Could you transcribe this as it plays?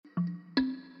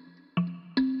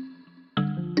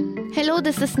Hello,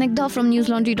 this is Snigdha from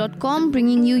newslaundry.com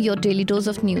bringing you your daily dose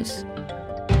of news.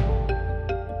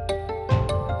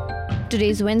 Today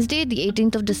is Wednesday, the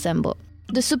 18th of December.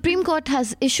 The Supreme Court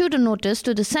has issued a notice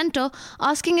to the centre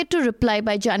asking it to reply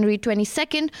by January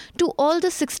 22nd to all the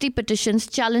 60 petitions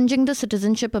challenging the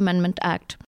Citizenship Amendment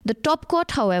Act. The top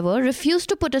court, however, refused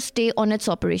to put a stay on its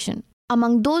operation.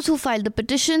 Among those who filed the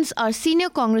petitions are senior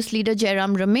Congress leader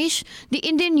Jairam Ramesh, the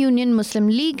Indian Union Muslim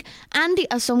League and the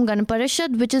Assam Gan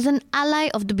Parishad, which is an ally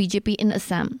of the BJP in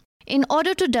Assam. In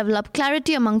order to develop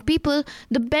clarity among people,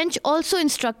 the bench also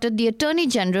instructed the Attorney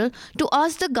General to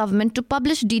ask the government to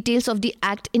publish details of the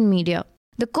act in media.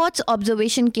 The court's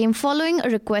observation came following a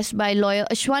request by lawyer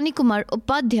Ashwani Kumar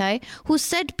Upadhyay, who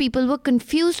said people were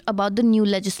confused about the new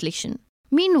legislation.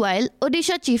 Meanwhile,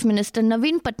 Odisha Chief Minister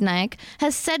Naveen Patnaik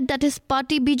has said that his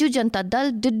party Biju Janata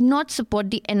Dal did not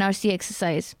support the NRC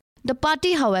exercise. The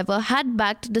party, however, had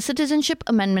backed the Citizenship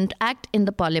Amendment Act in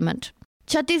the parliament.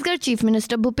 Chhattisgarh Chief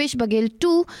Minister Bhupesh Baghel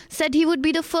too said he would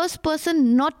be the first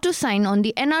person not to sign on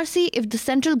the NRC if the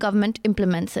central government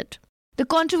implements it. The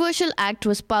controversial act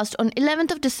was passed on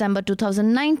 11th of December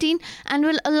 2019 and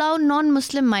will allow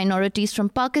non-Muslim minorities from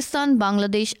Pakistan,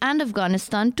 Bangladesh and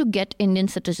Afghanistan to get Indian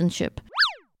citizenship.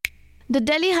 The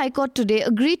Delhi High Court today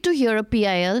agreed to hear a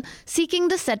PIL seeking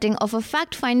the setting of a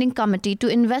fact-finding committee to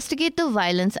investigate the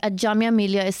violence at Jamia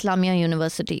Millia Islamia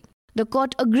University. The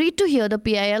court agreed to hear the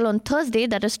PIL on Thursday,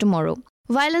 that is tomorrow.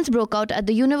 Violence broke out at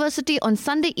the university on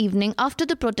Sunday evening after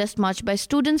the protest march by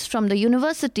students from the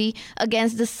university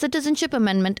against the Citizenship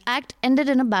Amendment Act ended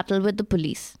in a battle with the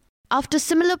police. After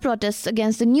similar protests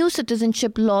against the new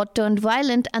citizenship law turned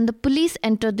violent and the police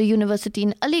entered the university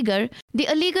in Aligarh, the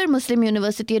Aligarh Muslim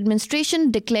University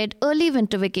Administration declared early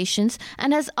winter vacations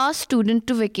and has asked students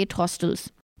to vacate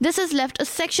hostels. This has left a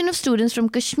section of students from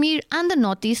Kashmir and the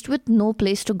Northeast with no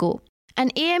place to go. An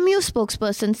AMU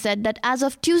spokesperson said that as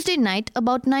of Tuesday night,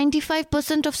 about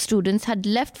 95% of students had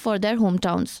left for their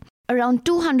hometowns. Around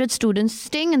 200 students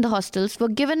staying in the hostels were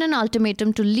given an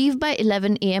ultimatum to leave by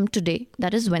 11 a.m. today,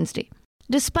 that is Wednesday.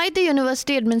 Despite the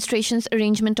university administration's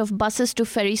arrangement of buses to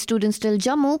ferry students till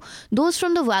Jammu, those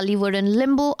from the valley were in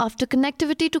limbo after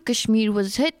connectivity to Kashmir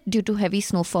was hit due to heavy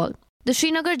snowfall. The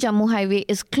Srinagar-Jammu highway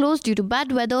is closed due to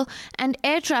bad weather and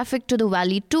air traffic to the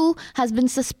valley too has been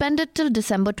suspended till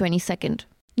December 22nd.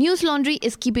 News Laundry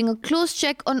is keeping a close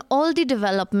check on all the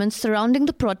developments surrounding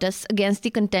the protests against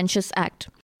the contentious act.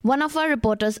 One of our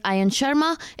reporters, Ayan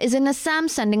Sharma, is in Assam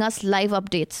sending us live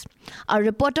updates. Our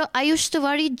reporter Ayush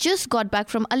Tiwari just got back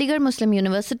from Aligarh Muslim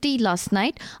University last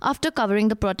night after covering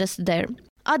the protests there.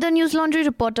 Other News Laundry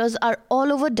reporters are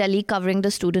all over Delhi covering the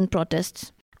student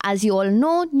protests. As you all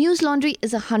know, News Laundry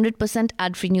is a 100%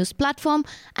 ad-free news platform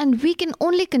and we can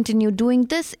only continue doing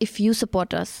this if you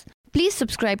support us. Please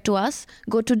subscribe to us.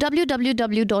 Go to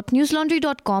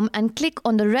www.newslaundry.com and click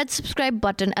on the red subscribe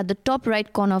button at the top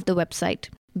right corner of the website.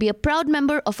 Be a proud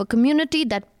member of a community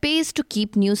that pays to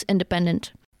keep news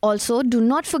independent. Also, do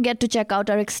not forget to check out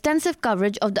our extensive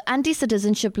coverage of the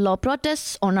anti-citizenship law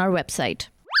protests on our website.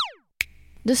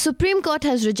 The Supreme Court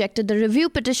has rejected the review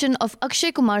petition of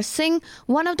Akshay Kumar Singh,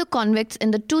 one of the convicts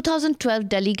in the 2012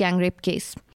 Delhi gang rape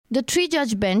case. The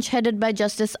three-judge bench, headed by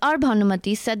Justice R.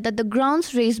 Bhanumati, said that the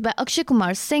grounds raised by Akshay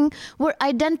Kumar Singh were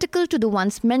identical to the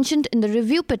ones mentioned in the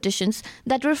review petitions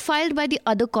that were filed by the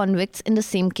other convicts in the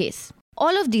same case.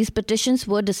 All of these petitions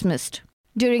were dismissed.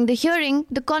 During the hearing,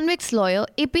 the convict's lawyer,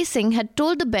 A.P. Singh, had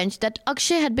told the bench that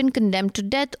Akshay had been condemned to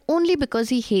death only because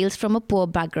he hails from a poor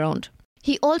background.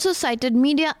 He also cited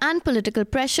media and political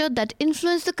pressure that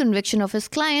influenced the conviction of his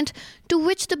client, to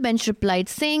which the bench replied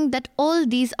saying that all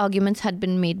these arguments had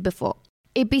been made before.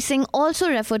 A.P. Singh also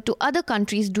referred to other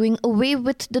countries doing away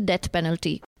with the death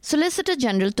penalty. Solicitor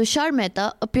General Tushar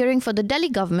Mehta, appearing for the Delhi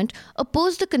government,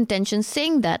 opposed the contention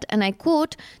saying that, and I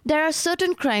quote, "There are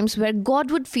certain crimes where God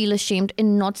would feel ashamed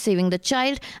in not saving the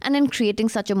child and in creating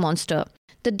such a monster.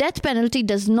 The death penalty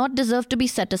does not deserve to be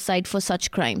set aside for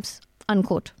such crimes."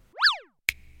 Unquote.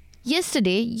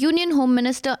 Yesterday, Union Home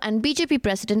Minister and BJP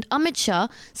President Amit Shah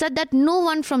said that no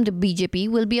one from the BJP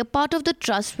will be a part of the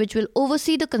trust which will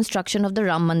oversee the construction of the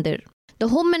Ram Mandir. The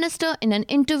Home Minister, in an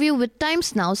interview with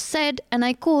Times Now, said, and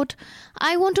I quote,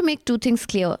 "I want to make two things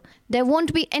clear. There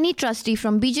won't be any trustee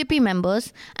from BJP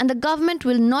members and the government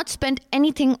will not spend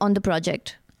anything on the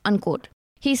project." Unquote.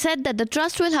 He said that the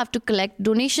trust will have to collect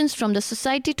donations from the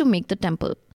society to make the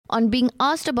temple. On being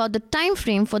asked about the time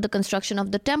frame for the construction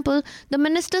of the temple, the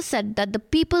minister said that the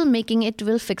people making it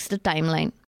will fix the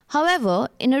timeline. However,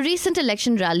 in a recent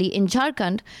election rally in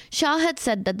Jharkhand, Shah had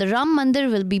said that the Ram Mandir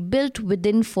will be built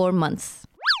within 4 months.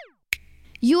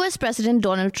 US President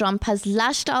Donald Trump has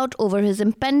lashed out over his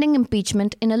impending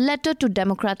impeachment in a letter to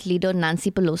Democrat leader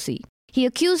Nancy Pelosi. He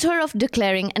accused her of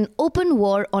declaring an open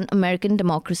war on American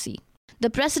democracy. The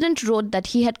president wrote that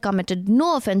he had committed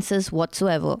no offenses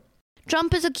whatsoever.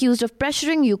 Trump is accused of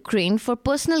pressuring Ukraine for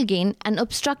personal gain and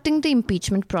obstructing the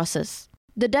impeachment process.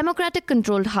 The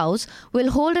Democratic-controlled House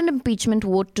will hold an impeachment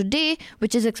vote today,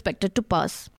 which is expected to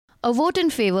pass. A vote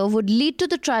in favor would lead to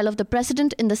the trial of the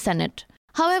president in the Senate.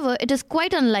 However, it is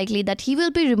quite unlikely that he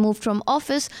will be removed from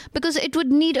office because it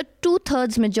would need a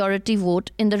 2/3 majority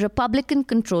vote in the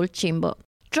Republican-controlled chamber.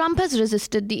 Trump has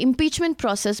resisted the impeachment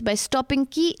process by stopping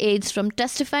key aides from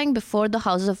testifying before the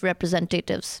House of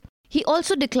Representatives. He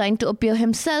also declined to appear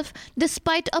himself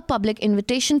despite a public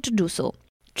invitation to do so.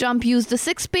 Trump used the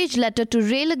 6-page letter to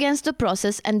rail against the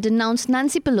process and denounced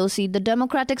Nancy Pelosi, the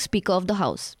Democratic Speaker of the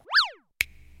House.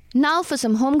 Now for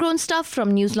some homegrown stuff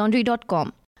from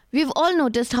newslaundry.com. We've all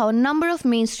noticed how a number of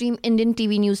mainstream Indian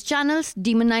TV news channels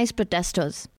demonize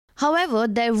protesters. However,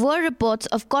 there were reports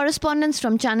of correspondents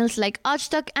from channels like Aaj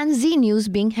Tak and Zee News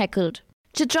being heckled.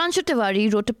 Chitranshu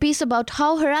Tiwari wrote a piece about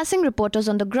how harassing reporters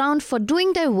on the ground for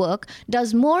doing their work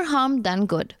does more harm than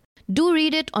good. Do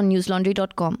read it on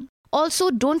newslaundry.com. Also,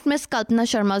 don't miss Kalpana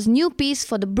Sharma's new piece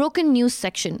for the Broken News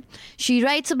section. She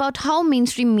writes about how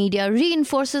mainstream media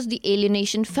reinforces the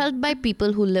alienation felt by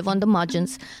people who live on the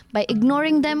margins by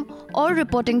ignoring them or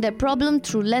reporting their problem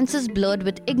through lenses blurred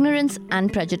with ignorance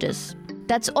and prejudice.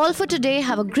 That's all for today.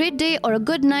 Have a great day or a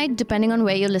good night depending on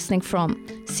where you're listening from.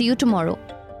 See you tomorrow.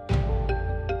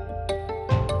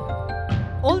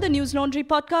 All the News Laundry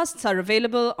podcasts are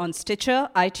available on Stitcher,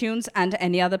 iTunes, and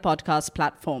any other podcast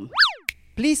platform.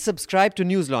 Please subscribe to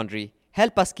News Laundry.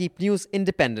 Help us keep news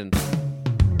independent.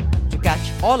 To catch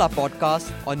all our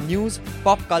podcasts on news,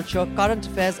 pop culture, current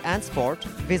affairs and sport,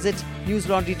 visit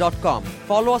newslaundry.com.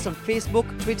 Follow us on Facebook,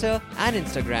 Twitter and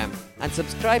Instagram and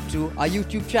subscribe to our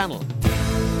YouTube channel.